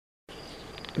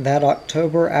That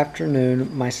October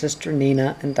afternoon my sister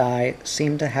Nina and I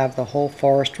seemed to have the whole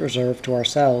forest reserve to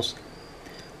ourselves.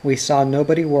 We saw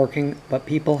nobody working, but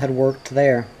people had worked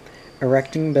there,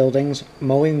 erecting buildings,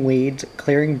 mowing weeds,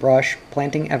 clearing brush,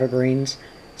 planting evergreens,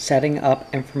 setting up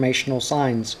informational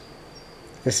signs.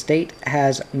 The state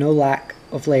has no lack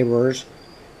of laborers.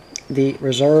 The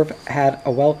reserve had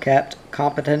a well-kept,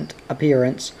 competent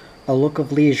appearance, a look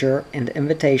of leisure and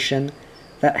invitation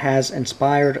that has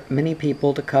inspired many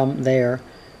people to come there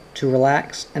to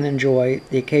relax and enjoy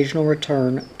the occasional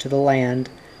return to the land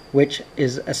which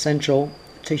is essential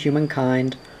to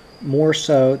humankind more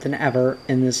so than ever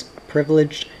in this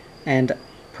privileged and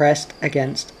pressed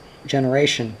against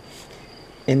generation.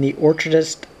 In the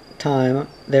orchardist's time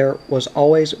there was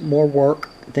always more work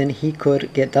than he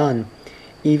could get done,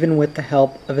 even with the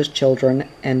help of his children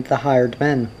and the hired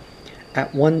men.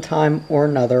 At one time or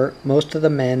another, most of the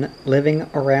men living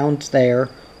around there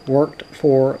worked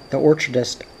for the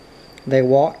orchardist. They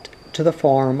walked to the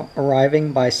farm,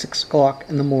 arriving by 6 o'clock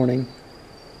in the morning,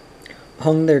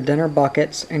 hung their dinner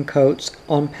buckets and coats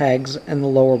on pegs in the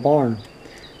lower barn.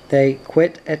 They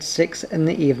quit at 6 in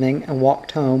the evening and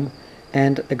walked home,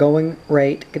 and the going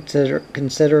rate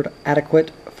considered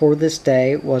adequate for this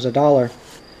day was $1.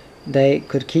 They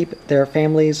could keep their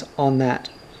families on that.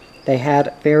 They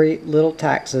had very little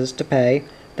taxes to pay.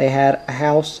 They had a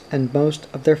house and most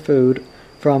of their food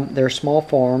from their small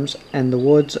farms and the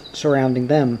woods surrounding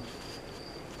them.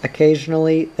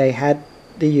 Occasionally they had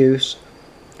the use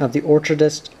of the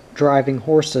orchardist driving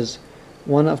horses.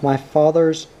 One of my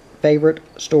father's favorite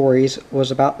stories was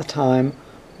about the time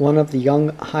one of the young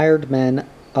hired men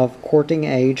of courting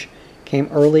age came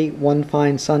early one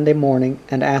fine Sunday morning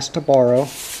and asked to borrow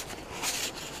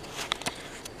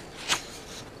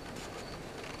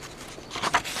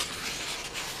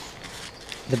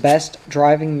the best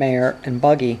driving mare and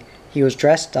buggy. He was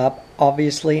dressed up,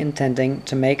 obviously intending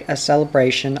to make a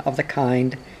celebration of the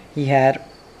kind he had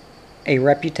a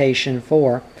reputation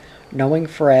for. Knowing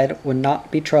Fred would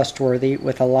not be trustworthy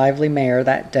with a lively mare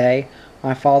that day,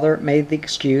 my father made the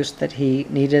excuse that he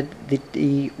needed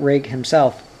the rig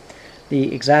himself.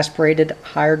 The exasperated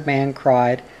hired man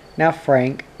cried, "Now,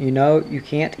 Frank, you know you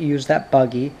can't use that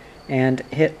buggy and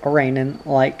hit a reinin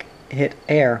like hit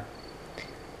air."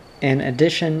 In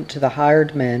addition to the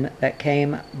hired men that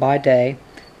came by day,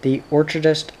 the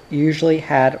orchardist usually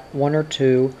had one or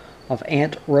two of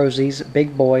Aunt Rosie's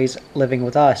big boys living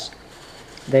with us.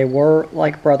 They were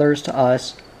like brothers to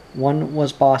us. One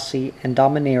was bossy and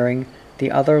domineering,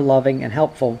 the other loving and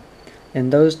helpful.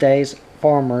 In those days,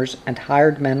 farmers and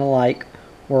hired men alike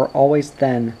were always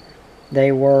thin.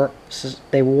 They wore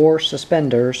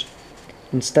suspenders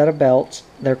instead of belts.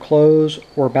 Their clothes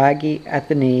were baggy at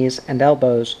the knees and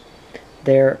elbows.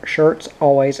 Their shirts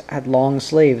always had long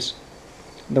sleeves.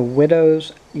 The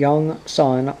widow's young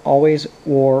son always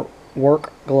wore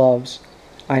work gloves.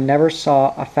 I never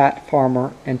saw a fat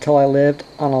farmer until I lived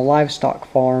on a livestock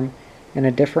farm in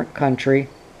a different county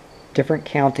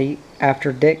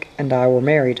after Dick and I were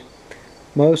married.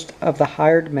 Most of the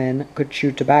hired men could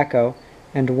chew tobacco,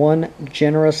 and one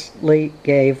generously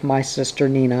gave my sister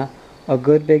Nina a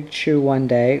good big chew one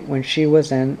day when she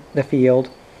was in the field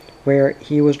where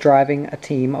he was driving a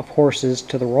team of horses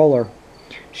to the roller.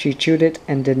 She chewed it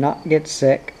and did not get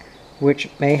sick, which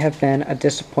may have been a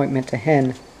disappointment to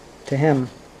him.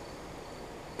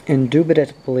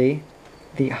 Indubitably,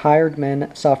 the hired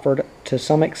men suffered to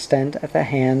some extent at the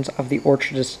hands of the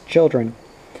orchardist's children.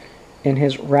 In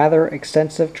his rather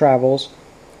extensive travels,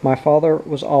 my father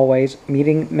was always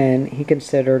meeting men he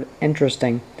considered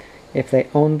interesting. If they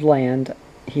owned land,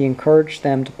 he encouraged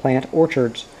them to plant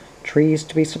orchards, trees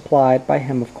to be supplied by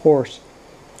him, of course.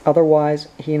 Otherwise,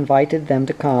 he invited them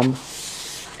to come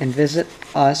and visit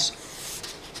us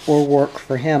or work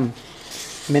for him.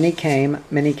 Many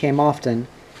came often.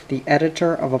 The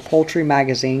editor of a poultry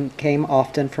magazine came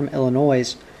often from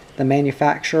Illinois. The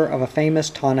manufacturer of a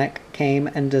famous tonic came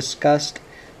and discussed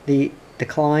the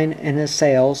decline in his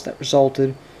sales that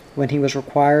resulted when he was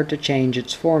required to change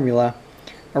its formula.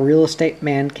 A real estate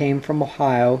man came from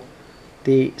Ohio.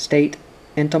 The state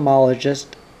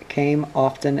entomologist came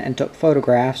often and took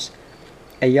photographs.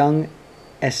 A young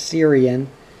Assyrian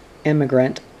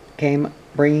immigrant came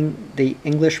bringing the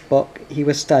English book he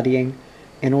was studying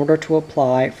in order to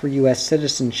apply for U.S.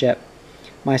 citizenship.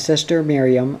 My sister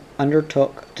Miriam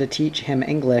undertook to teach him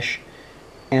English,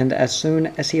 and as soon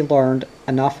as he learned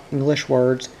enough English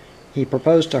words, he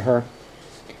proposed to her.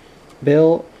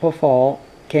 Bill Pofall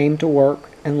came to work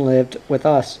and lived with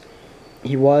us.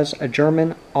 He was a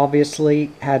German, obviously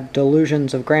had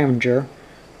delusions of grandeur,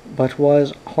 but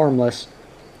was harmless.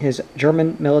 His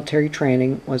German military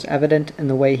training was evident in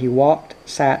the way he walked,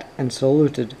 sat, and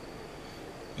saluted.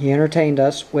 He entertained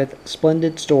us with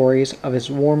splendid stories of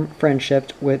his warm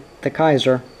friendship with the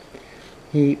Kaiser.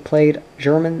 He played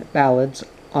German ballads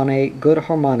on a good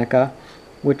harmonica,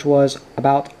 which was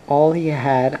about all he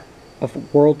had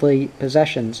of worldly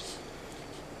possessions.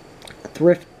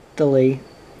 Thriftily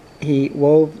he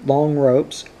wove long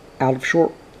ropes out of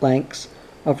short lengths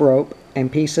of rope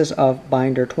and pieces of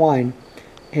binder twine.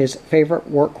 His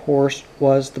favorite workhorse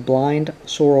was the blind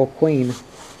sorrel queen.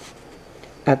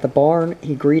 At the barn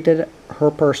he greeted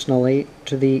her personally,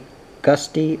 to the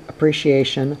gusty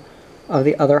appreciation of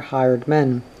the other hired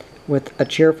men, with a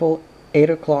cheerful 8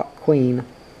 o'clock queen,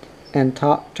 and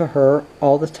talked to her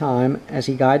all the time as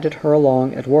he guided her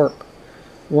along at work,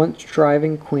 once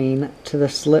driving Queen to the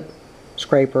slip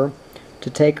scraper to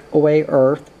take away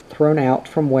earth thrown out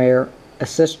from where a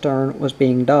cistern was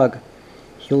being dug.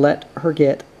 He let her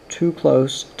get too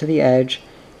close to the edge,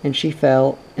 and she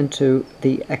fell into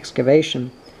the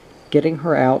excavation. Getting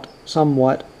her out,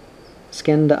 somewhat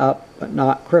skinned up but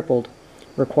not crippled,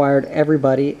 required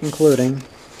everybody, including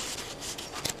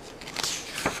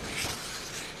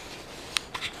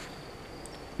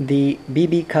the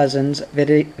BB cousins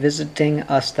visiting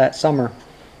us that summer.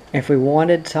 If we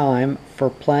wanted time for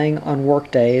playing on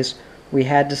work days, we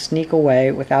had to sneak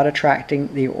away without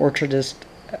attracting the orchardist's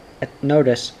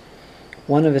notice.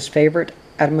 One of his favorite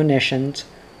admonitions,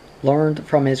 learned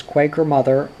from his Quaker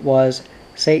mother, was,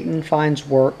 "Satan finds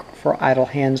work for idle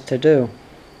hands to do."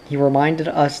 He reminded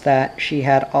us that she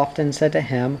had often said to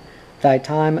him, "Thy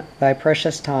time, thy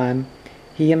precious time."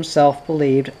 He himself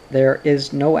believed there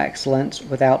is no excellence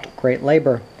without great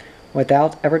labor.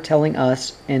 Without ever telling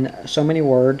us in so many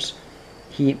words,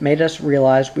 he made us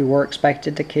realize we were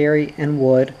expected to carry in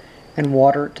wood and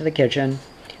water to the kitchen.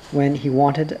 When he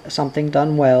wanted something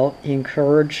done well, he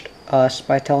encouraged us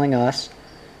by telling us,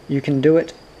 "You can do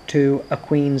it to a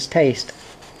queen's taste."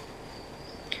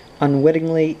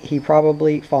 Unwittingly, he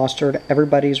probably fostered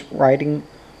everybody's writing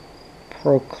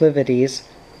proclivities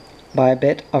by a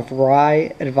bit of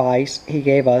wry advice he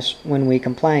gave us when we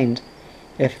complained.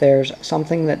 If there's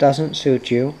something that doesn't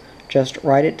suit you, just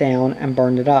write it down and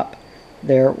burn it up.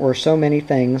 There were so many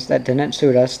things that didn't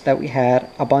suit us that we had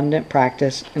abundant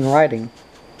practice in writing.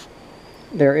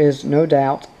 There is no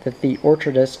doubt that the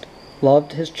orchardist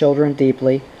loved his children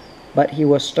deeply, but he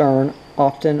was stern,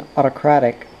 often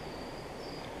autocratic.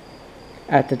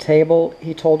 At the table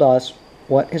he told us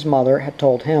what his mother had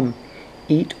told him: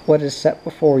 "Eat what is set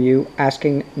before you,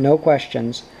 asking no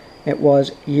questions." It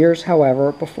was years,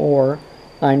 however, before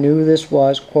I knew this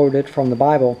was quoted from the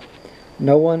Bible.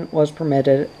 No one was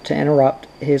permitted to interrupt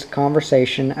his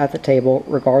conversation at the table,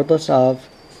 regardless of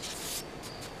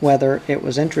whether it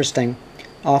was interesting.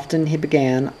 Often he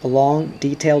began a long,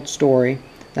 detailed story,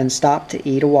 then stopped to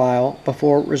eat a while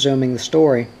before resuming the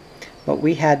story, but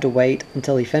we had to wait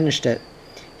until he finished it.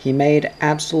 He made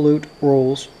absolute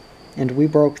rules, and we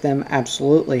broke them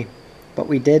absolutely, but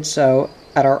we did so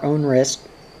at our own risk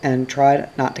and tried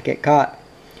not to get caught.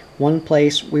 One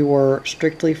place we were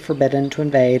strictly forbidden to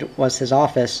invade was his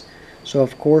office, so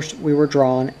of course we were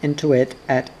drawn into it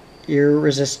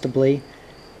irresistibly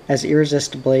as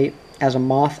a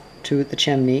moth to the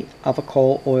chimney of a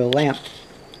coal oil lamp.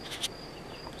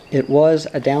 It was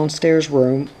a downstairs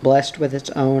room, blessed with its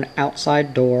own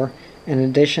outside door, in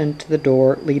addition to the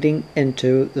door leading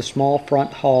into the small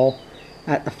front hall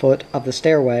at the foot of the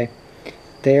stairway.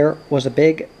 There was a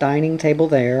big dining table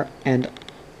there, and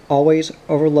always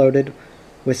overloaded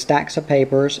with stacks of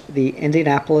papers, the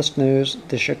Indianapolis News,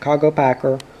 the Chicago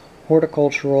Packer,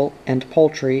 horticultural and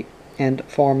poultry and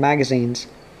farm magazines,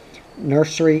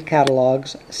 nursery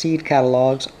catalogs, seed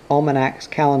catalogs, almanacs,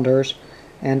 calendars,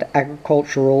 and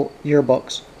agricultural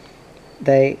yearbooks.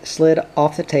 They slid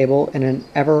off the table in an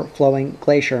ever-flowing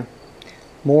glacier.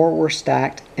 More were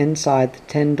stacked inside the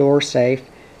tin-door safe,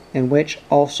 in which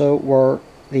also were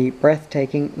the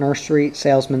breathtaking nursery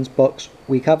salesman's books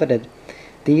we coveted.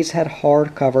 These had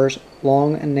hard covers,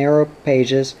 long and narrow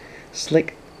pages,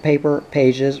 slick paper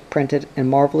pages printed in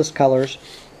marvelous colors,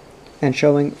 and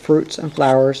showing fruits and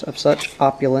flowers of such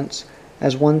opulence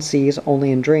as one sees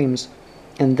only in dreams,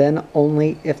 and then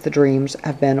only if the dreams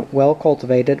have been well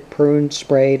cultivated, pruned,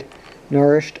 sprayed,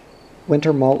 nourished,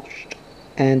 winter mulched,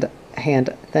 and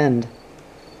hand-thinned.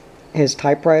 His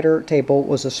typewriter table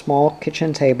was a small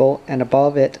kitchen table, and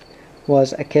above it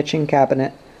was a kitchen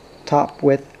cabinet topped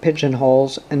with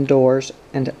pigeonholes and doors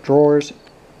and drawers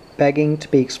begging to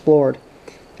be explored.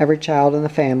 Every child in the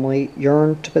family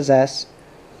yearned to possess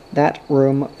that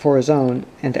room for his own,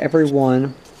 and every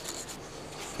one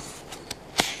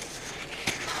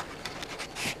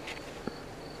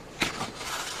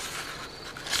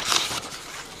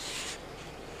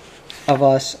of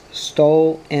us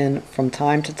stole in from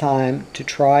time to time to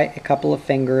try a couple of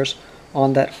fingers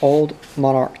on that old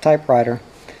Monarch typewriter.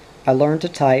 I learned to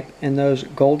type in those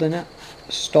golden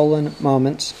stolen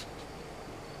moments.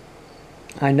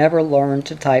 I never learned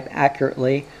to type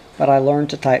accurately, but I learned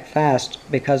to type fast,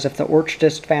 because if the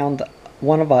orchardist found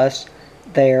one of us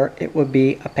there, it would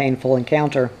be a painful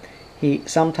encounter. He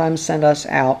sometimes sent us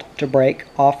out to break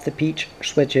off the peach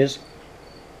switches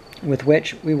with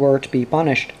which we were to be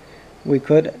punished. We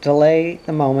could delay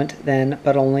the moment then,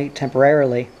 but only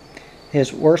temporarily.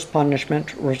 His worst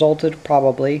punishment resulted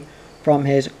probably from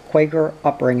his Quaker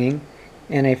upbringing.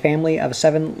 In a family of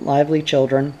 7 lively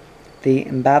children, the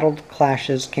embattled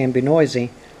clashes can be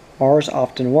noisy. Ours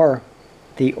often were.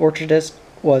 The orchardist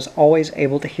was always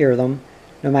able to hear them,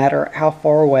 no matter how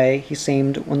far away he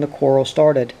seemed when the quarrel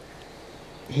started.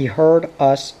 He heard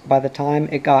us by the time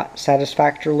it got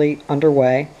satisfactorily under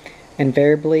way.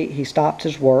 Invariably he stopped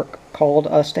his work, called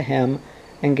us to him,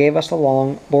 and gave us a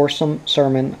long, boresome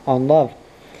sermon on love.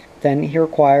 Then he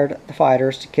required the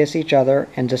fighters to kiss each other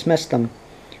and dismissed them.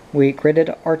 We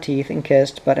gritted our teeth and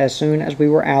kissed, but as soon as we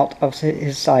were out of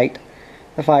his sight,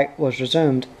 the fight was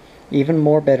resumed, even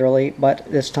more bitterly, but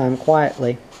this time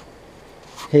quietly.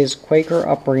 His Quaker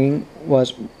upbringing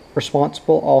was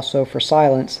responsible also for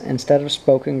silence instead of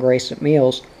spoken grace at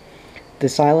meals. The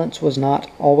silence was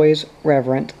not always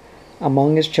reverent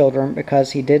among his children,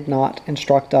 because he did not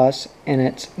instruct us in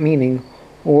its meaning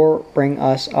or bring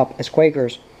us up as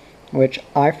Quakers, which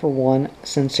I for one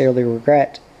sincerely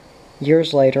regret.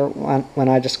 Years later, when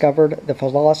I discovered the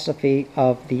philosophy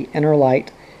of the inner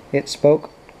light, it spoke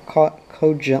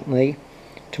cogently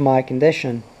to my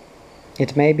condition.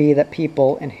 It may be that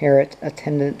people inherit a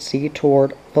tendency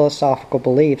toward philosophical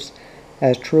beliefs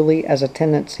as truly as a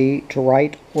tendency to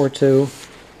write or to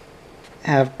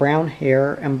have brown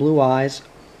hair and blue eyes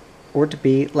or to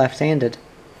be left-handed.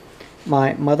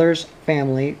 My mother's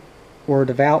family were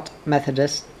devout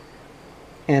Methodists,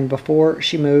 and before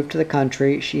she moved to the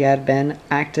country she had been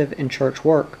active in church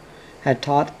work, had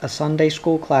taught a Sunday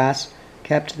school class,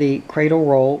 kept the cradle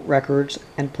roll records,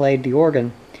 and played the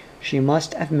organ. She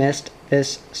must have missed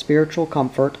this spiritual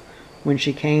comfort when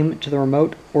she came to the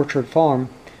remote orchard farm,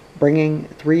 bringing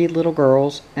 3 little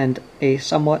girls and a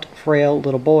somewhat frail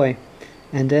little boy,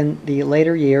 and in the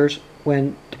later years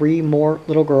when 3 more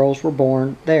little girls were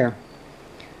born there.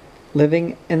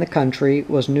 Living in the country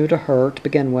was new to her to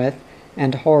begin with,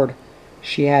 and hard.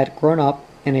 She had grown up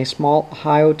in a small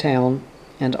Ohio town,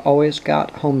 and always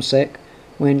got homesick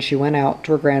when she went out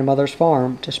to her grandmother's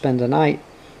farm to spend the night.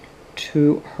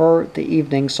 To her the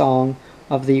evening song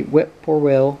of the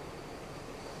whippoorwill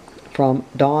from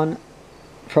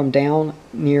down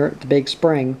near the big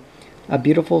spring, a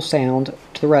beautiful sound,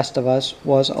 to the rest of us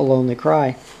was a lonely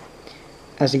cry.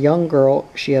 As a young girl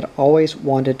she had always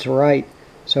wanted to write,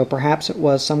 so perhaps it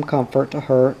was some comfort to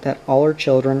her that all her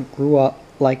children grew up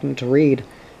liking to read,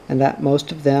 and that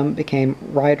most of them became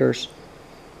writers.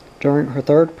 During her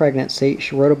 3rd pregnancy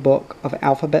she wrote a book of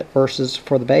alphabet verses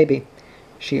for the baby.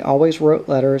 She always wrote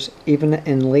letters, even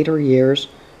in later years,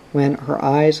 when her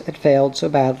eyes had failed so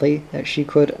badly that she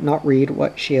could not read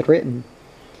what she had written.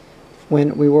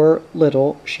 When we were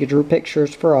little she drew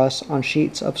pictures for us on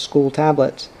sheets of school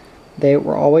tablets. They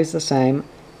were always the same.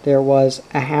 There was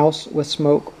a house with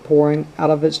smoke pouring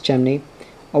out of its chimney,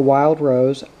 a wild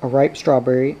rose, a ripe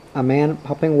strawberry, a man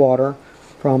pumping water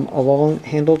from a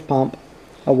long-handled pump,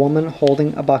 a woman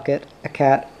holding a bucket, a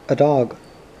cat, a dog.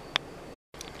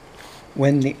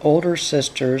 When the older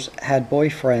sisters had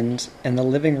boyfriends in the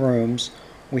living rooms,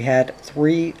 we had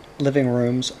 3 living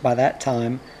rooms by that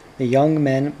time. The young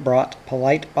men brought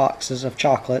polite boxes of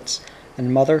chocolates,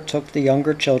 and Mother took the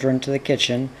younger children to the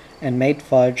kitchen and made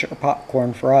fudge or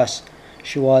popcorn for us.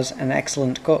 She was an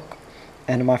excellent cook,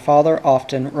 and my father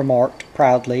often remarked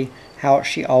proudly how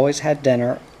she always had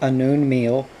dinner, a noon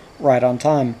meal, right on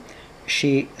time.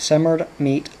 She simmered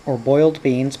meat or boiled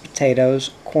beans,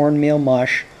 potatoes, cornmeal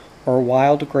mush, or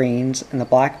wild greens in the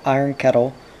black iron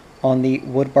kettle on the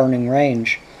wood-burning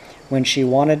range. When she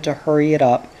wanted to hurry it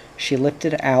up, she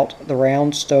lifted out the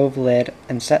round stove lid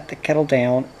and set the kettle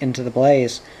down into the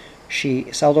blaze.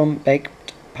 She seldom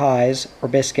baked pies or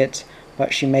biscuits,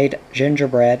 but she made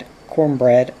gingerbread,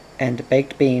 cornbread, and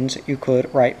baked beans you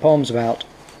could write poems about.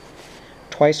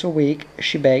 Twice a week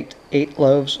she baked 8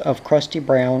 loaves of crusty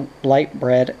brown, light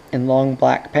bread in long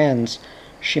black pans.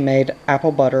 She made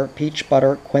apple butter, peach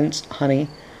butter, quince honey,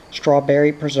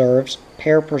 strawberry preserves,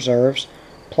 pear preserves,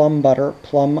 plum butter,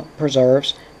 plum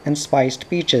preserves, and spiced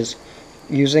peaches,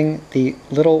 using the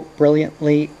little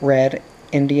brilliantly red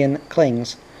Indian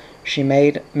clings. She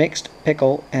made mixed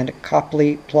pickle and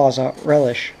Copley Plaza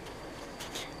relish.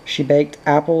 She baked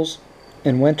apples.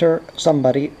 In winter,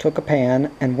 somebody took a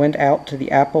pan and went out to the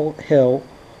apple hill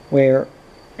where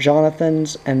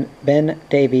Jonathans and Ben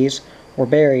Davies were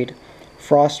buried,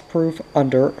 frost-proof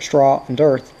under straw and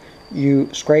earth. You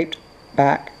scraped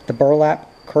back the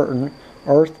burlap curtain,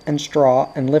 earth and straw,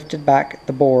 and lifted back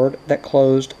the board that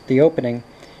closed the opening.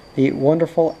 The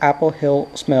wonderful apple hill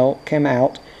smell came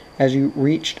out as you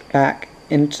reached back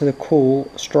into the cool,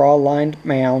 straw-lined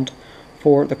mound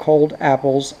for the cold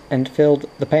apples and filled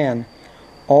the pan.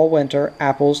 All winter,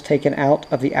 apples taken out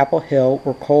of the apple hill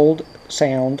were cold,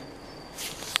 sound,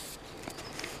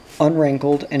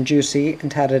 unwrinkled, and juicy,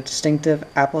 and had a distinctive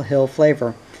apple hill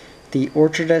flavor. The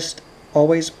orchardist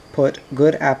always put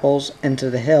good apples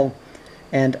into the hill,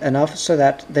 and enough so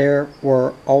that there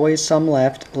were always some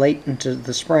left late into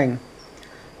the spring.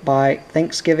 By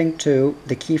Thanksgiving, too,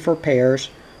 the Kiefer pears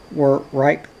were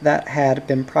ripe that had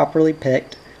been properly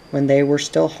picked when they were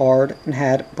still hard and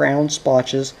had brown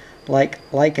splotches like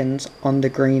lichens on the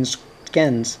green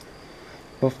skins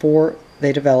before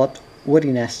they developed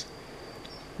woodiness.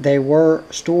 They were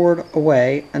stored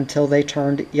away until they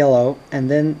turned yellow,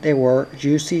 and then they were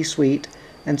juicy, sweet,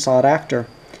 and sought after.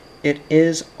 It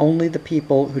is only the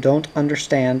people who don't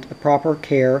understand the proper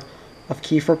care of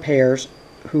Kiefer pears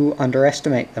who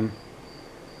underestimate them.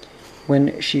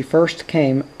 When she first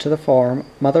came to the farm,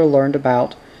 Mother learned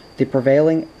about the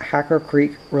prevailing Hacker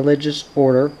Creek religious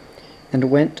order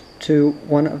and went to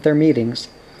one of their meetings.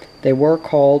 They were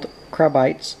called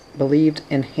Crabites, believed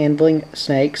in handling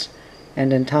snakes,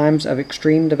 and in times of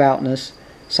extreme devoutness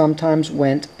sometimes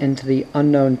went into the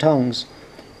unknown tongues.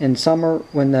 In summer,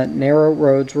 when the narrow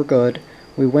roads were good,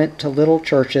 we went to little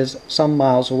churches some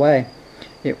miles away.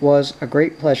 It was a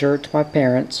great pleasure to my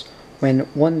parents when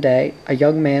one day a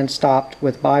young man stopped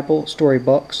with Bible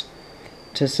storybooks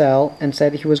to sell and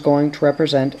said he was going to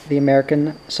represent the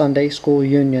American Sunday School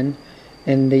Union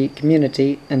in the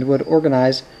community and would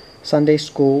organize Sunday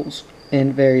schools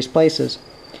in various places.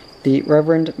 The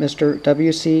Reverend Mr.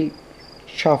 W.C.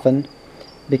 Chaffin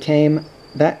became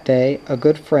that day a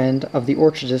good friend of the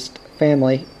orchardist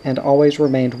family and always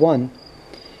remained one.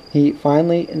 He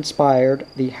finally inspired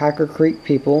the Hacker Creek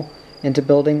people into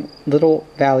building Little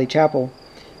Valley Chapel,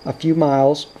 a few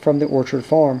miles from the orchard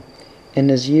farm. In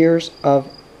his years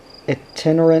of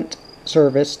itinerant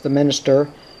service, the minister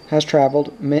has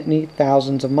traveled many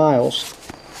thousands of miles.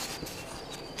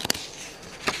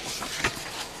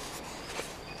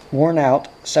 Worn out,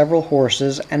 several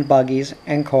horses and buggies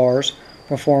and cars,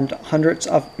 performed hundreds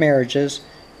of marriages,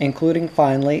 including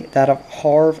finally that of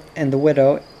Harve and the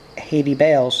widow Haiti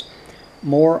Bales,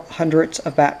 more hundreds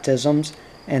of baptisms,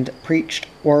 and preached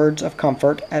words of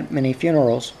comfort at many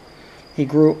funerals. He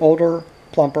grew older,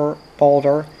 plumper,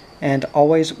 balder, and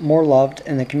always more loved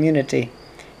in the community.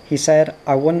 He said,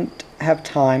 "I wouldn't have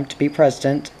time to be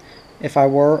president if I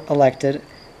were elected.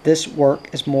 This work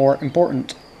is more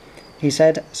important." He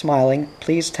said, smiling,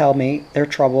 "Please tell me their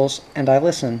troubles, and I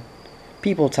listen.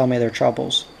 People tell me their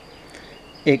troubles.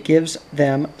 It gives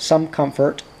them some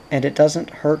comfort, and it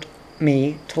doesn't hurt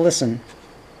me to listen."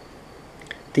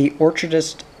 The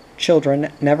orchardist children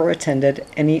never attended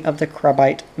any of the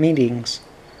Crabite meetings,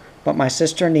 but my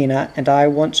sister Nina and I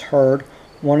once heard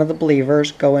one of the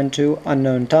believers go into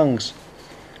unknown tongues.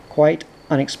 Quite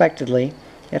unexpectedly,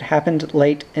 it happened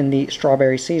late in the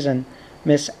strawberry season.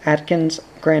 Miss Atkins'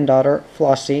 granddaughter,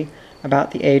 Flossie,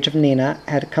 about the age of Nina,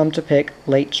 had come to pick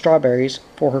late strawberries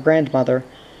for her grandmother.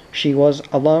 She was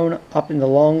alone up in the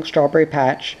long strawberry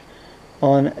patch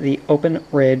on the open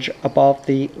ridge above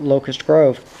the locust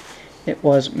grove. It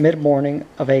was mid-morning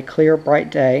of a clear,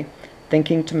 bright day.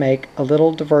 Thinking to make a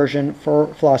little diversion for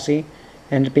Flossie,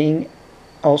 and being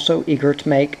also eager to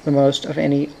make the most of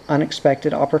any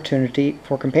unexpected opportunity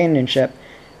for companionship,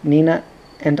 Nina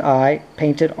and I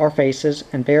painted our faces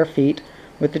and bare feet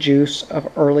with the juice of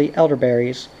early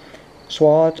elderberries,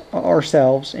 swathed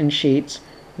ourselves in sheets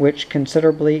which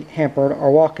considerably hampered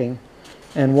our walking,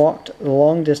 and walked the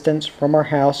long distance from our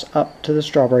house up to the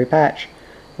strawberry patch.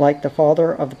 Like the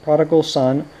father of the prodigal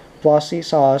son, Flossie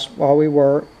saw us while we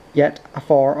were yet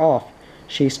afar off.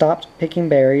 She stopped picking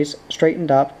berries,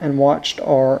 straightened up, and watched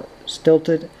our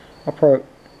stilted approach.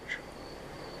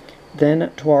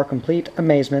 Then, to our complete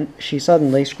amazement, she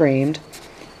suddenly screamed,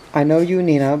 "I know you,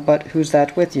 Nina, but who's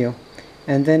that with you?"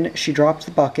 And then she dropped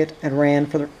the bucket and ran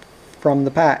from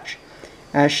the patch.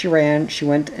 As she ran, she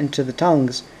went into the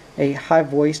tongues, a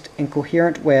high-voiced,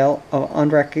 incoherent wail of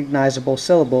unrecognizable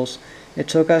syllables. It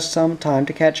took us some time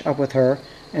to catch up with her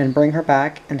and bring her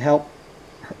back and help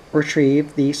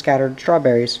retrieve the scattered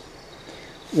strawberries.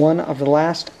 One of the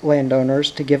last landowners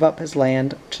to give up his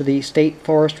land to the State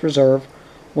Forest Reserve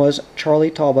was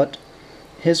Charlie Talbot.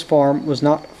 His farm was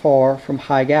not far from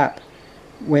High Gap.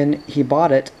 When he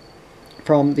bought it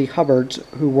from the Hubbards,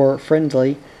 who were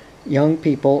friendly young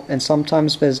people and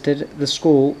sometimes visited the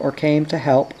school or came to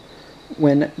help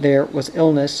when there was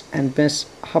illness and Miss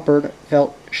Hubbard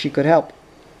felt she could help.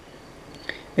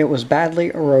 It was badly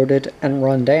eroded and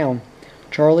run down.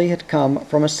 Charlie had come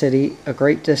from a city a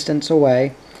great distance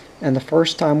away, and the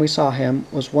first time we saw him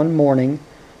was one morning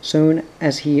soon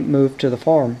as he moved to the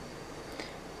farm.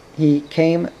 He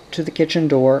came to the kitchen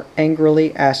door,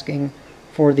 angrily asking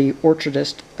for the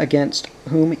orchardist against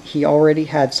whom he already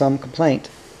had some complaint.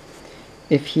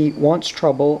 "If he wants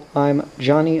trouble, I'm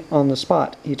Johnny on the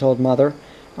spot," he told Mother.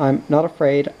 "I'm not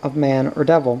afraid of man or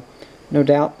devil." No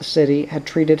doubt the city had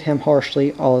treated him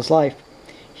harshly all his life.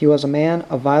 He was a man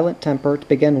of violent temper to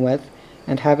begin with,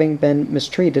 and having been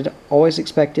mistreated, always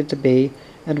expected to be,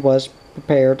 and was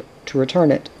prepared to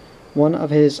return it. One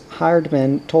of his hired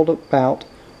men told about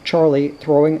Charlie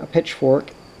throwing a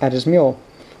pitchfork at his mule.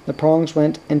 The prongs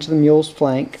went into the mule's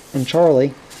flank, and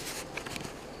Charlie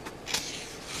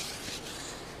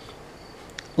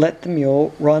let the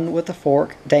mule run with the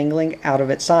fork dangling out of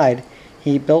its side.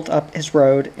 He built up his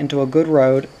road into a good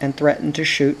road and threatened to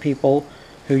shoot people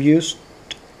who used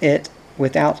it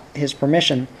without his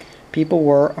permission. People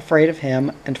were afraid of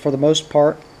him and for the most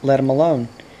part let him alone.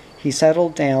 He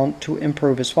settled down to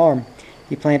improve his farm.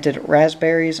 He planted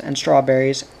raspberries and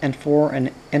strawberries, and for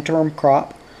an interim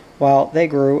crop, while they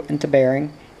grew into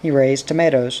bearing, he raised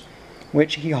tomatoes,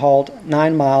 which he hauled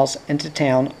 9 miles into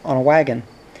town on a wagon.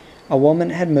 A woman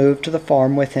had moved to the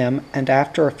farm with him, and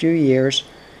after a few years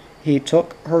he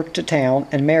took her to town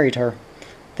and married her.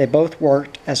 They both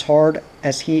worked as hard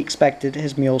as he expected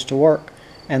his mules to work,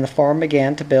 and the farm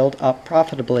began to build up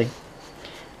profitably.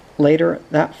 Later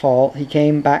that fall he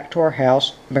came back to our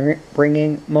house,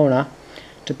 bringing Mona,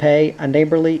 to pay a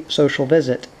neighborly social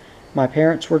visit. My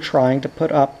parents were trying to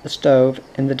put up the stove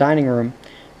in the dining room.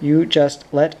 "You just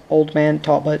let old man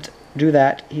Talbot do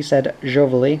that," he said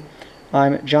jovially.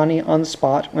 "I'm Johnny on the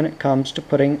spot when it comes to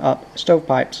putting up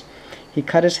stovepipes." He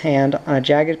cut his hand on a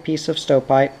jagged piece of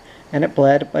stovepipe, and it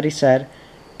bled, but he said,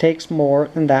 "Takes more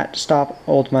than that to stop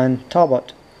old man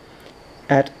Talbot."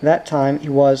 At that time he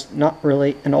was not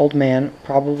really an old man,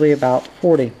 probably about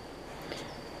 40.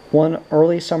 One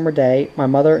early summer day my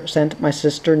mother sent my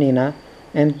sister Nina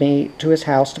and me to his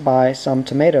house to buy some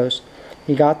tomatoes.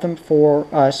 He got them for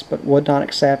us but would not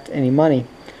accept any money.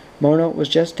 Mona was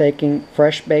just taking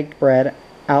fresh baked bread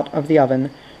out of the oven.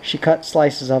 She cut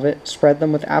slices of it, spread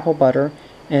them with apple butter,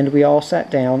 and we all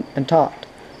sat down and talked.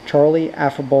 Charlie,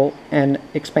 affable and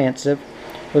expansive,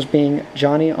 was being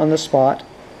Johnny on the spot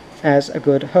as a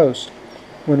good host.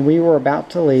 When we were about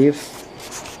to leave,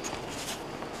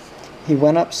 he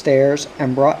went upstairs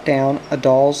and brought down a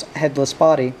doll's headless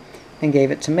body and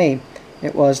gave it to me.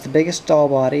 It was the biggest doll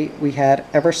body we had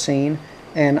ever seen,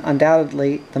 and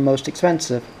undoubtedly the most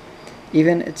expensive.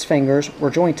 Even its fingers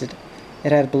were jointed.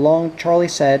 It had belonged, Charlie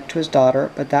said, to his daughter,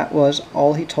 but that was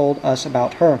all he told us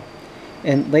about her.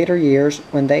 In later years,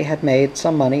 when they had made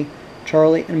some money,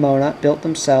 Charlie and Mona built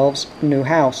themselves a new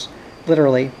house.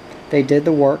 Literally, they did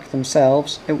the work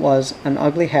themselves. It was an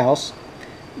ugly house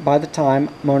by the time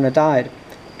Mona died.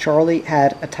 Charlie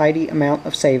had a tidy amount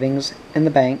of savings in the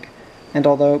bank, and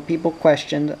although people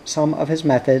questioned some of his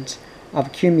methods of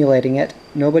accumulating it,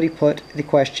 nobody put the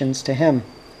questions to him.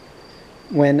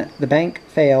 When the bank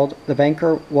failed, the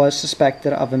banker was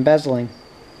suspected of embezzling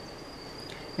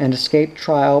and escaped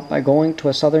trial by going to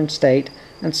a southern state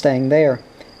and staying there.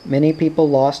 Many people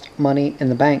lost money in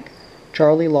the bank.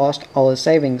 Charlie lost all his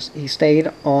savings. He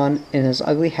stayed on in his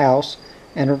ugly house,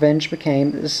 and revenge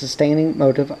became the sustaining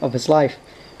motive of his life.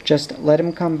 "Just let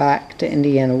him come back to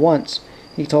Indiana once,"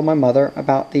 he told my mother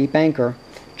about the banker.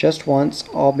 "Just once,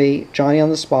 I'll be Johnny on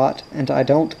the spot, and I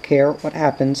don't care what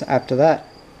happens after that."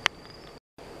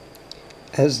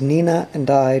 As Nina and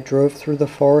I drove through the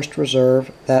forest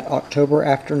reserve that October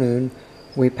afternoon,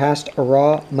 we passed a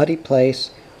raw, muddy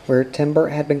place where timber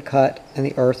had been cut and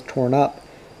the earth torn up.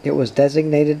 It was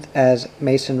designated as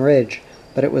Mason Ridge,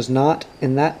 but it was not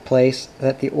in that place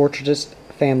that the orchardist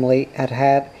family had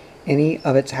had any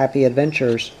of its happy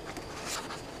adventures.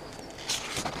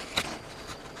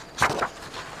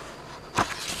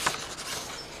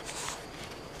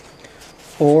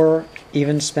 Or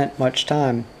even spent much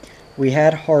time. We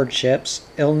had hardships,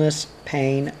 illness,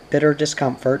 pain, bitter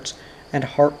discomforts, and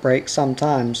heartbreak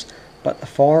sometimes, but the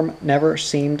farm never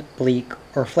seemed bleak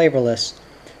or flavorless.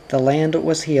 The land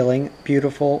was healing,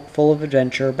 beautiful, full of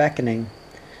adventure, beckoning.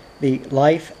 The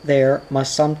life there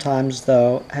must sometimes,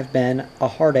 though, have been a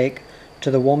heartache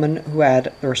to the woman who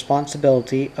had the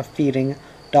responsibility of feeding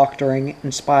doctoring,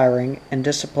 inspiring, and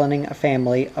disciplining a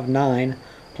family of 9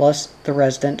 plus the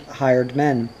resident hired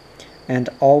men, and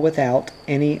all without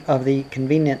any of the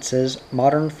conveniences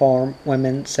modern farm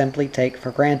women simply take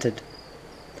for granted.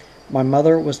 My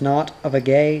mother was not of a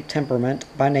gay temperament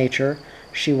by nature.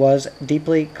 She was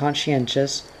deeply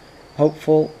conscientious,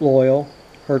 hopeful, loyal.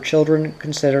 Her children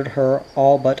considered her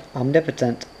all but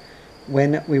omnipotent.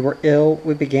 When we were ill,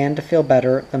 we began to feel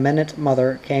better the minute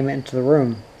mother came into the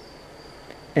room.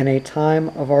 In a time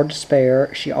of our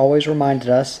despair, she always reminded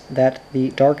us that the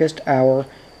darkest hour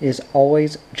is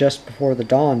always just before the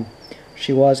dawn.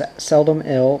 She was seldom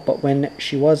ill, but when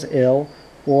she was ill,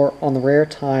 or on the rare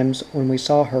times when we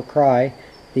saw her cry,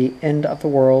 the end of the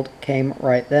world came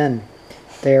right then.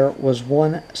 There was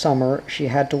one summer she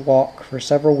had to walk for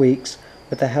several weeks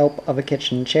with the help of a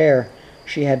kitchen chair.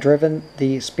 She had driven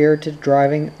the spirited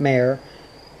driving mare,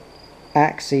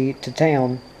 Axie, to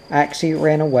town. Axie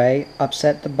ran away,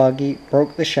 upset the buggy,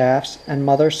 broke the shafts, and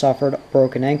mother suffered a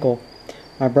broken ankle.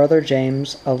 My brother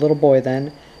James, a little boy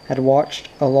then, had watched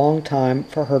a long time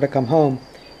for her to come home,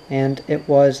 and it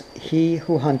was he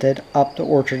who hunted up the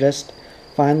orchardist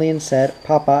finally and said,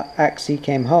 "Papa, Axie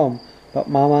came home, but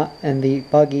Mama and the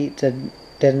buggy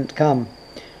didn't come."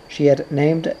 She had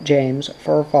named James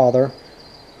for her father,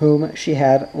 whom she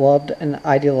had loved and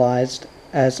idealized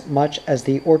as much as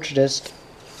the orchardist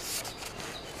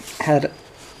had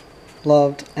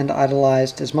loved and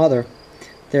idolized his mother.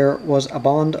 There was a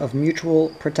bond of mutual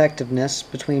protectiveness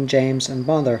between James and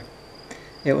mother.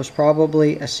 It was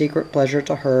probably a secret pleasure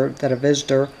to her that a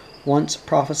visitor once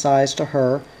prophesied to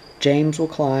her, "James will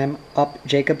climb up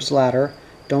Jacob's ladder,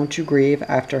 don't you grieve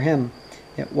after him."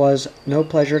 It was no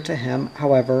pleasure to him,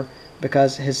 however,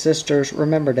 because his sisters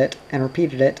remembered it and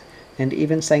repeated it, and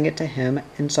even sang it to him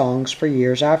in songs for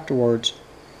years afterwards.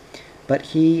 But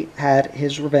he had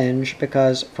his revenge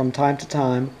because, from time to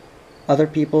time, other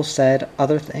people said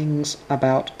other things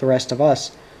about the rest of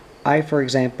us. I, for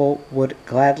example, would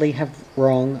gladly have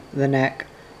wrung the neck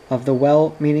of the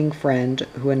well-meaning friend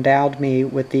who endowed me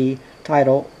with the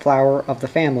title Flower of the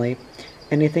Family.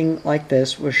 Anything like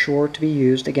this was sure to be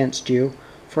used against you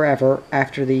forever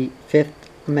after the Fifth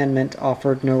Amendment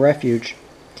offered no refuge.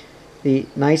 The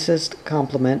nicest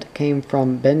compliment came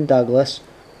from Ben Douglas,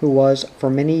 who was for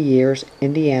many years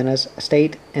Indiana's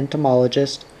state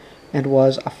entomologist and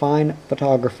was a fine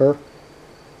photographer.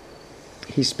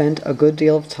 He spent a good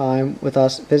deal of time with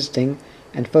us visiting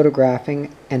and photographing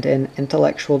and in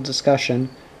intellectual discussion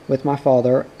with my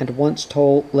father, and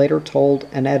later told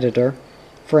an editor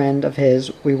friend of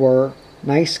his we were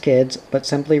nice kids but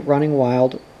simply running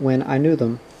wild when I knew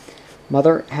them.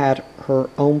 Mother had her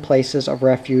own places of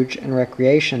refuge and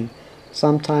recreation.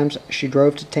 Sometimes she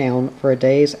drove to town for a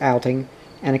day's outing,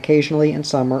 and occasionally in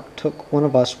summer took one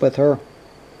of us with her.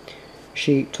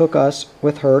 She took us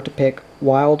with her to pick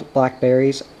wild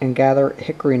blackberries and gather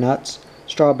hickory nuts,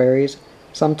 strawberries.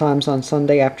 Sometimes on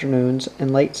Sunday afternoons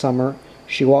in late summer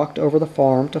she walked over the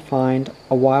farm to find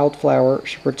a wild flower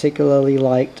she particularly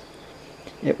liked.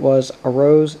 It was a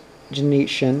rose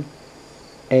gentian,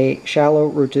 a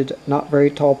shallow-rooted, not very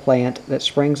tall plant that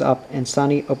springs up in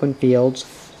sunny open fields,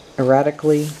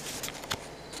 erratically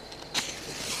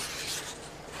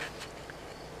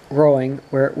growing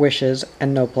where it wishes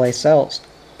and no place else,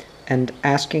 and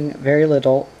asking very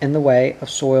little in the way of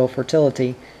soil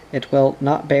fertility. It will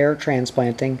not bear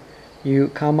transplanting. You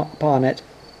come upon it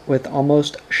with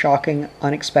almost shocking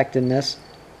unexpectedness.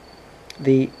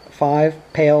 The 5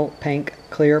 pale pink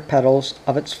clear petals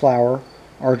of its flower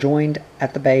are joined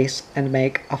at the base and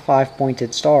make a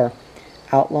 5-pointed star,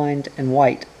 outlined in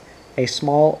white. A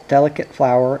small, delicate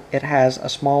flower, it has a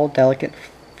small, delicate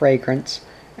fragrance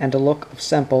and a look of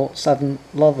simple, sudden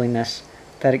loveliness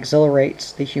that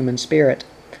exhilarates the human spirit.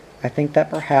 I think that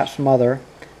perhaps Mother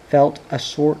felt a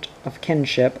sort of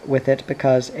kinship with it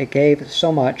because it gave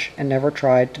so much and never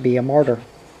tried to be a martyr.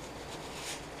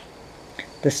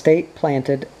 The state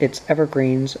planted its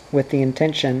evergreens with the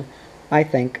intention, I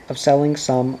think, of selling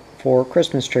some for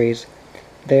Christmas trees.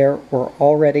 There were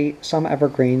already some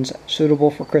evergreens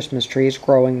suitable for Christmas trees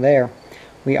growing there.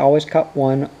 We always cut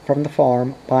one from the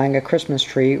farm. Buying a Christmas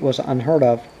tree was unheard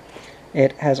of.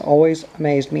 It has always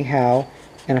amazed me how,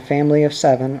 in a family of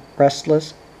 7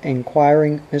 restless,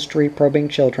 inquiring, mystery-probing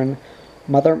children,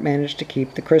 Mother managed to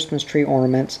keep the Christmas tree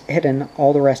ornaments hidden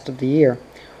all the rest of the year.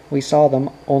 We saw them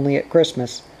only at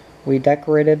Christmas. We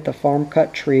decorated the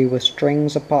farm-cut tree with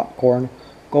strings of popcorn,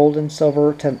 gold and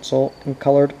silver tinsel, and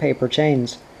colored paper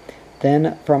chains.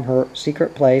 Then, from her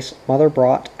secret place, Mother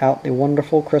brought out the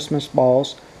wonderful Christmas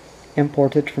balls,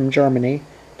 imported from Germany.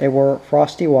 They were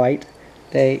frosty white.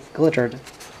 They glittered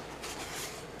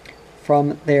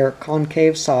From their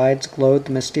concave sides glowed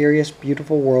the mysterious,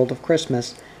 beautiful world of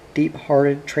Christmas,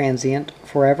 deep-hearted, transient,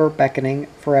 forever beckoning,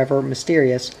 forever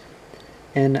mysterious.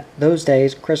 In those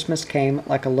days, Christmas came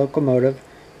like a locomotive.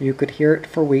 You could hear it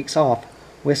for weeks off,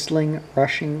 whistling,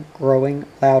 rushing, growing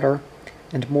louder,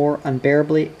 and more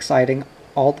unbearably exciting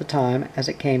all the time as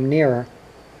it came nearer.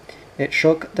 It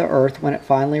shook the earth when it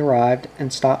finally arrived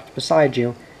and stopped beside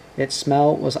you. Its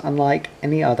smell was unlike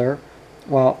any other.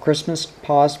 While Christmas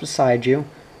paused beside you,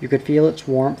 you could feel its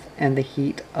warmth and the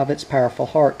heat of its powerful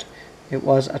heart. It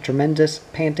was a tremendous,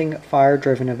 panting,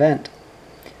 fire-driven event.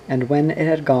 And when it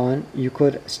had gone, you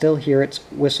could still hear its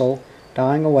whistle,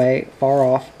 dying away far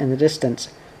off in the distance.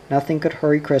 Nothing could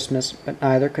hurry Christmas, but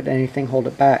neither could anything hold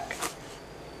it back.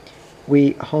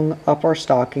 We hung up our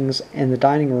stockings in the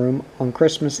dining room on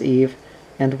Christmas Eve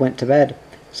and went to bed.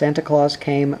 Santa Claus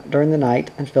came during the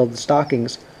night and filled the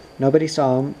stockings. Nobody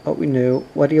saw him, but we knew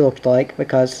what he looked like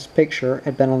because his picture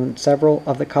had been on several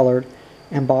of the colored,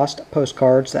 embossed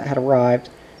postcards that had arrived,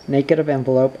 naked of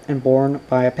envelope and borne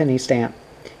by a penny stamp,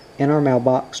 in our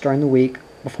mailbox during the week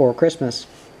before Christmas.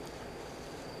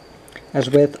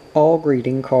 As with all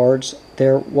greeting cards,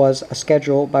 there was a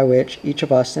schedule by which each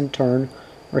of us in turn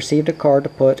received a card to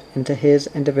put into his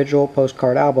individual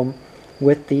postcard album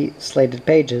with the slated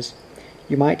pages.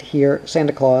 You might hear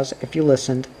Santa Claus if you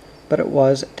listened, but it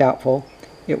was doubtful.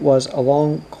 It was a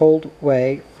long, cold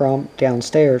way from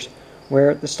downstairs,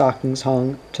 where the stockings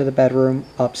hung, to the bedroom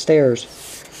upstairs,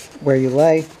 where you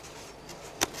lay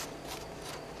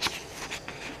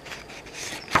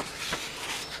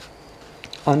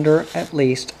under at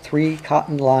least 3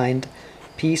 cotton-lined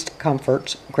pieced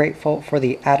comforts, grateful for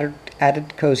the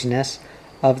added coziness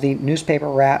of the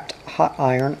newspaper-wrapped hot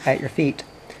iron at your feet.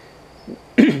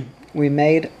 We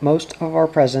made most of our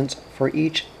presents for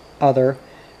each other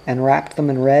and wrapped them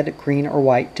in red, green, or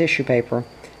white tissue paper,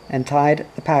 and tied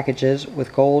the packages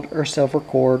with gold or silver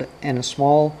cord in a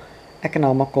small,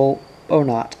 economical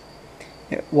bowknot.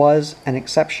 It was an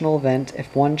exceptional event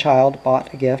if one child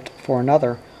bought a gift for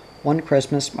another. One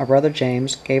Christmas, my brother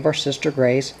James gave our sister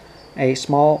Grace a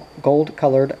small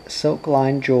gold-colored,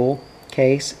 silk-lined jewel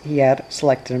case he had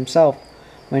selected himself.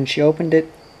 When she opened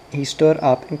it, he stood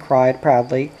up and cried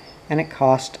proudly, and it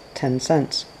cost 10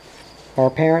 cents. Our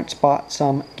parents bought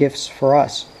some gifts for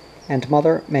us, and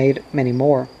Mother made many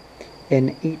more.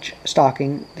 In each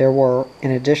stocking there were,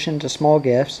 in addition to small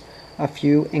gifts, a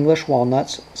few English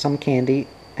walnuts, some candy,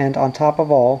 and on top of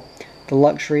all, the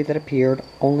luxury that appeared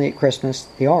only at Christmas,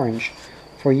 the orange.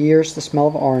 For years the smell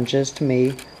of oranges, to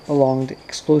me, belonged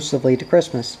exclusively to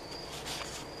Christmas.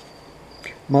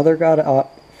 Mother got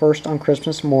up first on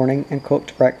Christmas morning and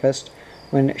cooked breakfast.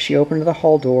 When she opened the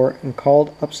hall door and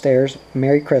called upstairs,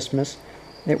 "Merry Christmas,"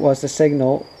 it was the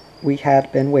signal we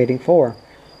had been waiting for.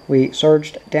 We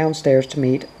surged downstairs to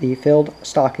meet the filled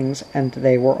stockings, and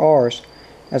they were ours.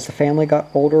 As the family got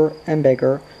older and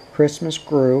bigger, Christmas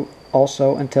grew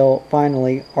also until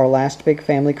finally our last big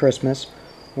family Christmas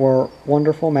were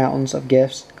wonderful mountains of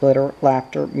gifts, glitter,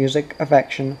 laughter, music,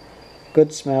 affection,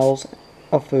 good smells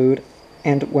of food,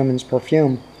 and women's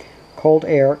perfume. Cold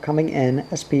air coming in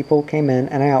as people came in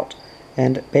and out,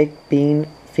 and baked bean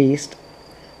feast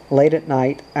late at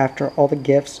night after all the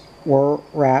gifts were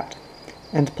wrapped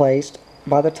and placed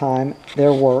by the time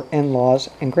there were in-laws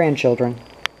and grandchildren.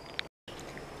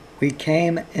 We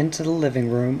came into the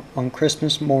living room on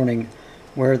Christmas morning,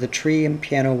 where the tree and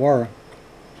piano were.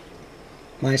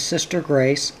 My sister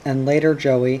Grace and later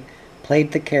Joey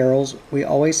played the carols we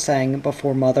always sang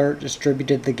before Mother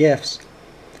distributed the gifts.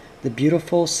 The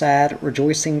beautiful, sad,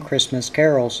 rejoicing Christmas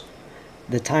carols.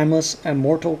 The timeless,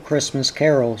 immortal Christmas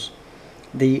carols.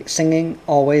 The singing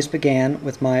always began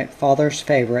with my father's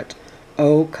favorite,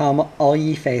 "O Come All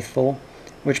Ye Faithful,"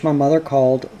 which my mother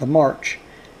called the March.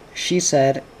 She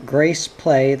said, "Grace,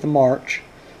 play the march."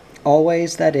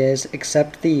 Always, that is,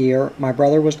 except the year my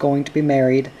brother was going to be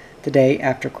married the day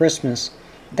after Christmas.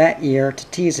 That year, to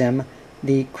tease him,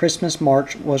 the Christmas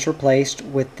march was replaced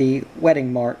with the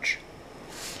wedding march.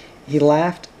 He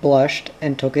laughed, blushed,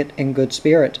 and took it in good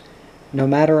spirit. No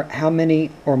matter how many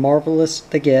or marvelous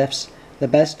the gifts, the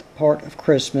best part of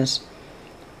Christmas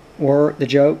were the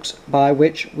jokes by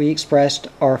which we expressed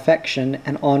our affection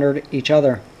and honored each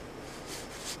other.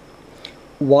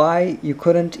 Why, you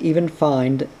couldn't even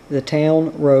find the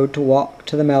town road to walk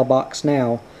to the mailbox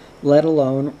now, let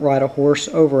alone ride a horse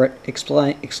over it,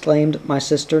 exclaimed my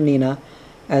sister Nina,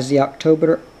 as the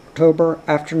October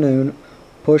afternoon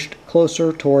pushed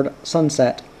closer toward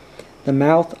sunset. The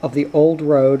mouth of the old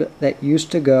road that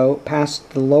used to go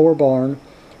past the lower barn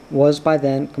was by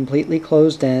then completely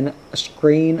closed in, a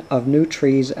screen of new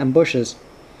trees and bushes.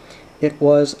 It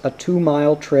was a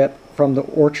 2-mile trip from the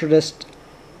orchardist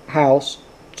house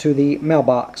to the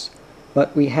mailbox,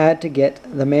 but we had to get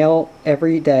the mail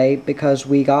every day because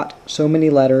we got so many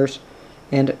letters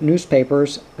and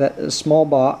newspapers that a small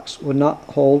box would not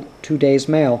hold 2 days'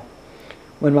 mail.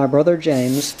 When my brother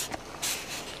James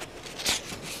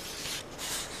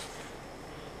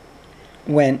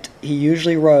went, he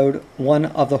usually rode one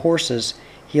of the horses.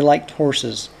 He liked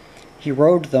horses. He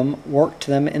rode them, worked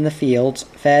them in the fields,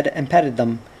 fed and petted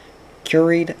them,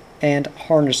 curried and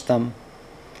harnessed them.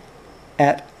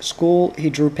 At school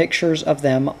he drew pictures of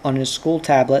them on his school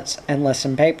tablets and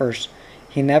lesson papers.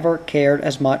 He never cared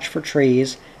as much for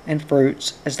trees and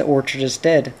fruits as the orchardist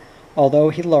did, although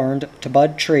he learned to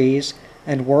bud trees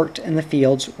and worked in the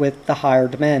fields with the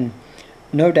hired men.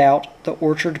 No doubt the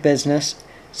orchard business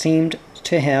seemed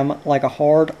to him like a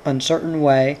hard, uncertain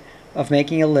way of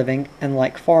making a living, and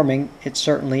like farming, it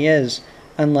certainly is,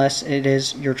 unless it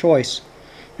is your choice.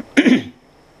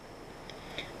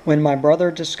 When my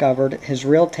brother discovered his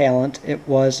real talent, it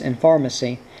was in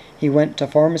pharmacy. He went to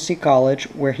pharmacy college,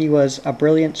 where he was a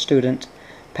brilliant student,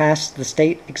 passed the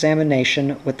state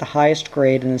examination with the highest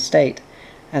grade in the state,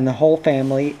 and the whole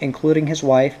family, including his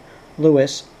wife,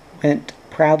 Louis, went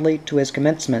proudly to his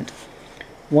commencement.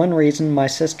 One reason my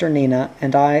sister Nina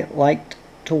and I liked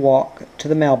to walk to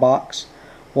the mailbox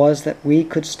was that we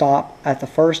could stop at the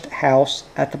first house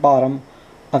at the bottom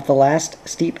of the last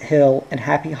steep hill in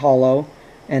Happy Hollow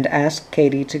and ask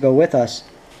Katie to go with us.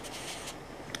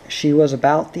 She was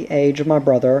about the age of my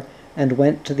brother and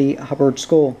went to the Hubbard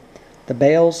School. The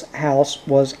Bales' house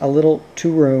was a little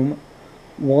 2-room,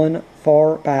 one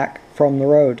far back from the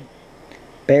road,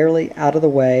 barely out of the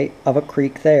way of a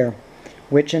creek there,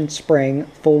 which in spring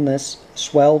fullness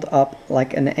swelled up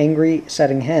like an angry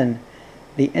setting hen.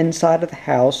 The inside of the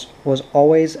house was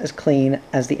always as clean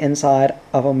as the inside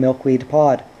of a milkweed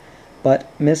pod, but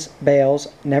Miss Bales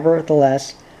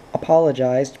nevertheless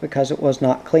apologized because it was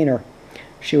not cleaner.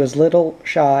 She was little,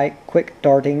 shy,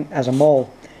 quick-darting as a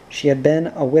mole. She had been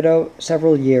a widow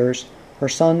several years. Her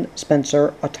son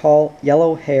Spencer, a tall,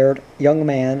 yellow-haired young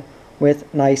man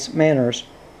with nice manners,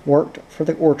 worked for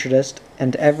the orchardist,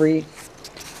 and every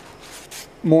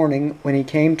morning when he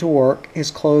came to work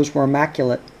his clothes were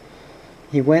immaculate.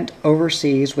 He went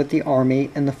overseas with the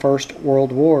army in the First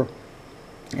World War,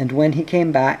 and when he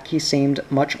came back he seemed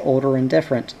much older and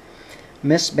different.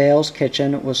 Miss Bale's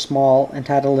kitchen was small and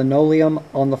had a linoleum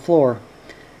on the floor,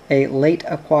 a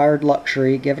late-acquired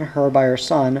luxury given her by her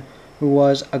son, who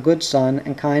was a good son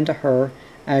and kind to her,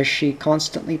 as she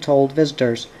constantly told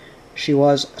visitors. She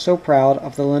was so proud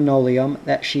of the linoleum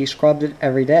that she scrubbed it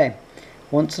every day.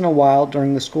 Once in a while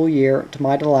during the school year, to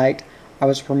my delight, I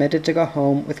was permitted to go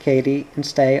home with Katie and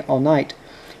stay all night.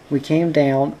 We came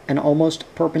down an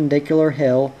almost perpendicular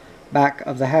hill back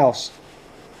of the house.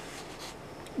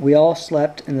 We all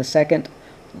slept in the second,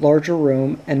 larger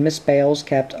room, and Miss Bales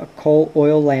kept a coal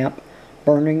oil lamp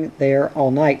burning there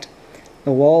all night.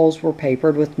 The walls were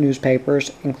papered with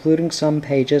newspapers, including some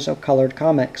pages of colored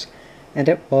comics, and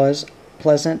it was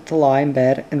pleasant to lie in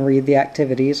bed and read the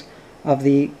activities of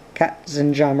the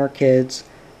Katzenjammer kids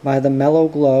by the mellow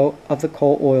glow of the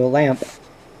coal oil lamp.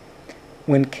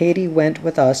 When Katie went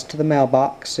with us to the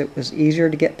mailbox, it was easier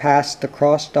to get past the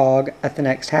cross dog at the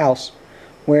next house,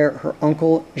 where her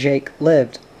Uncle Jake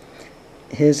lived.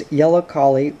 His yellow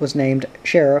collie was named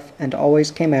Sheriff and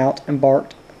always came out and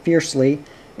barked fiercely,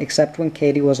 except when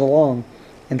Katie was along,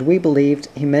 and we believed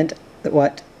he meant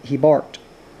what he barked.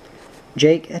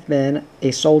 Jake had been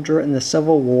a soldier in the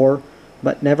Civil War,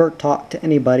 but never talked to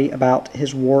anybody about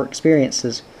his war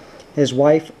experiences. His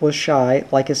wife was shy,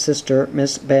 like his sister,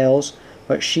 Miss Bales,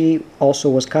 but she also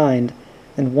was kind,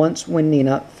 and once when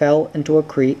Nina fell into a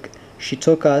creek, she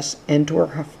took us into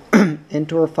her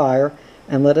into her fire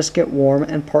and let us get warm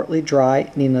and partly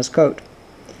dry Nina's coat.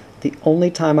 The only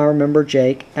time I remember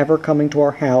Jake ever coming to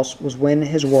our house was when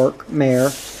his work mare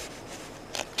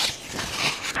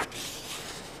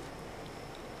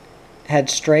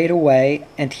had strayed away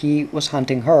and he was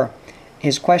hunting her.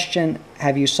 His question,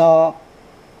 "Have you saw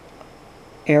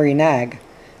airy nag?"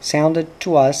 sounded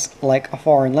to us like a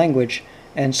foreign language,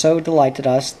 and so delighted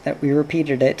us that we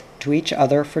repeated it to each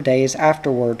other for days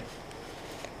afterward.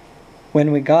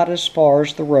 When we got as far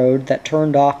as the road that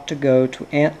turned off to go to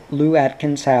Aunt Lou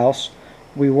Atkins' house,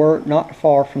 we were not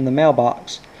far from the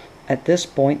mailbox. At this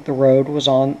point the road was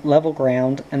on level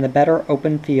ground and the better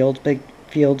open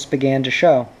fields began to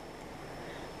show.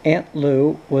 Aunt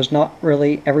Lou was not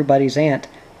really everybody's aunt,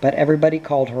 but everybody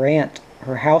called her aunt.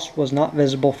 Her house was not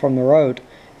visible from the road.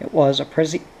 It was a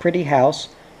pretty house,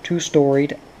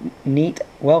 2-storied, neat,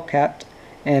 well-kept,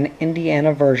 an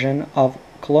Indiana version of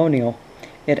colonial.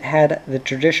 It had the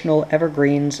traditional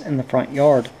evergreens in the front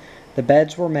yard. The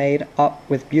beds were made up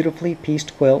with beautifully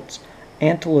pieced quilts.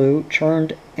 Aunt Lou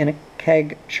churned in a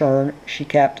keg churn she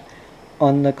kept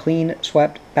on the clean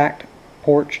swept back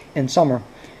porch in summer.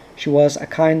 She was a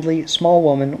kindly, small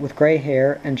woman with gray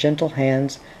hair and gentle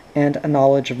hands and a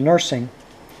knowledge of nursing.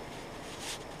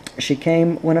 She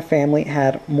came when a family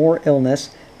had more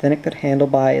illness than it could handle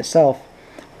by itself,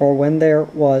 or when there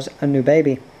was a new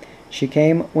baby. She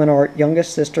came when our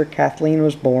youngest sister Kathleen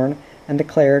was born and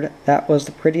declared that was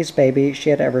the prettiest baby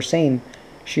she had ever seen.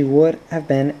 She would have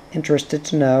been interested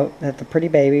to know that the pretty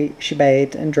baby she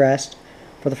bathed and dressed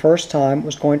for the first time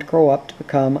was going to grow up to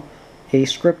become a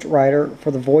script writer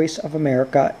for the Voice of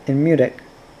America in Munich.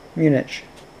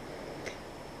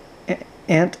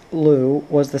 Aunt Lou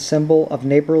was the symbol of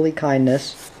neighborly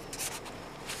kindness,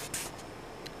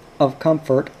 of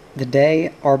comfort. The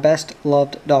day our best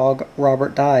loved dog,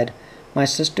 Robert, died, my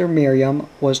sister Miriam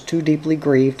was too deeply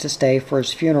grieved to stay for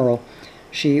his funeral.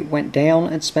 She went down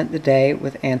and spent the day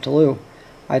with Aunt Lou.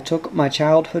 I took my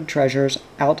childhood treasures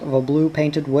out of a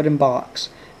blue-painted wooden box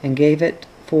and gave it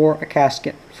for a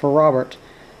casket for Robert.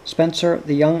 Spencer,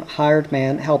 the young hired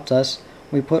man, helped us.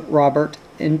 We put Robert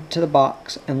into the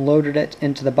box and loaded it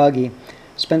into the buggy.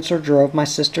 Spencer drove my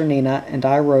sister Nina, and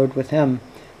I rode with him.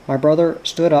 My brother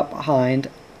stood up behind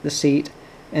the seat,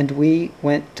 and we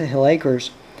went to Hill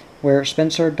Acres, where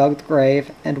Spencer dug the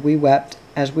grave, and we wept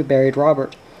as we buried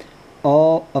Robert.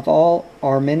 Of all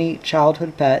our many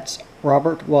childhood pets,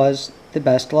 Robert was the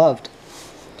best loved.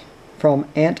 From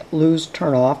Aunt Lou's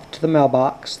turnoff to the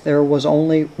mailbox, there was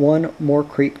only one more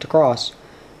creek to cross.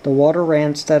 The water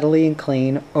ran steadily and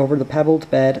clean over the pebbled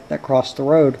bed that crossed the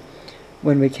road.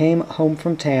 When we came home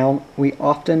from town, we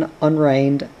often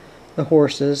unreined the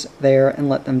horses there and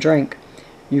let them drink.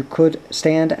 You could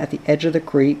stand at the edge of the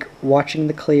creek, watching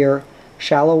the clear,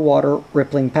 shallow water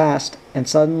rippling past, and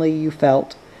suddenly you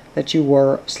felt that you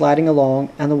were sliding along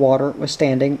and the water was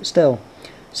standing still.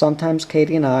 Sometimes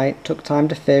Katie and I took time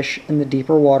to fish in the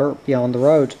deeper water beyond the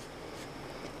road.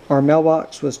 Our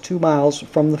mailbox was 2 miles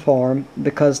from the farm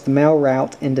because the mail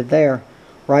route ended there,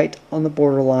 right on the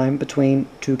borderline between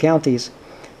two counties.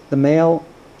 The mail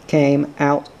came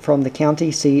out from the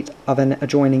county seat of an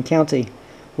adjoining county.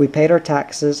 We paid our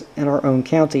taxes in our own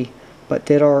county, but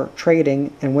did our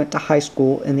trading and went to high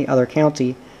school in the other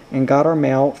county, and got our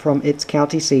mail from its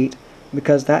county seat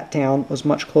because that town was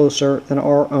much closer than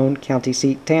our own county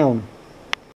seat town.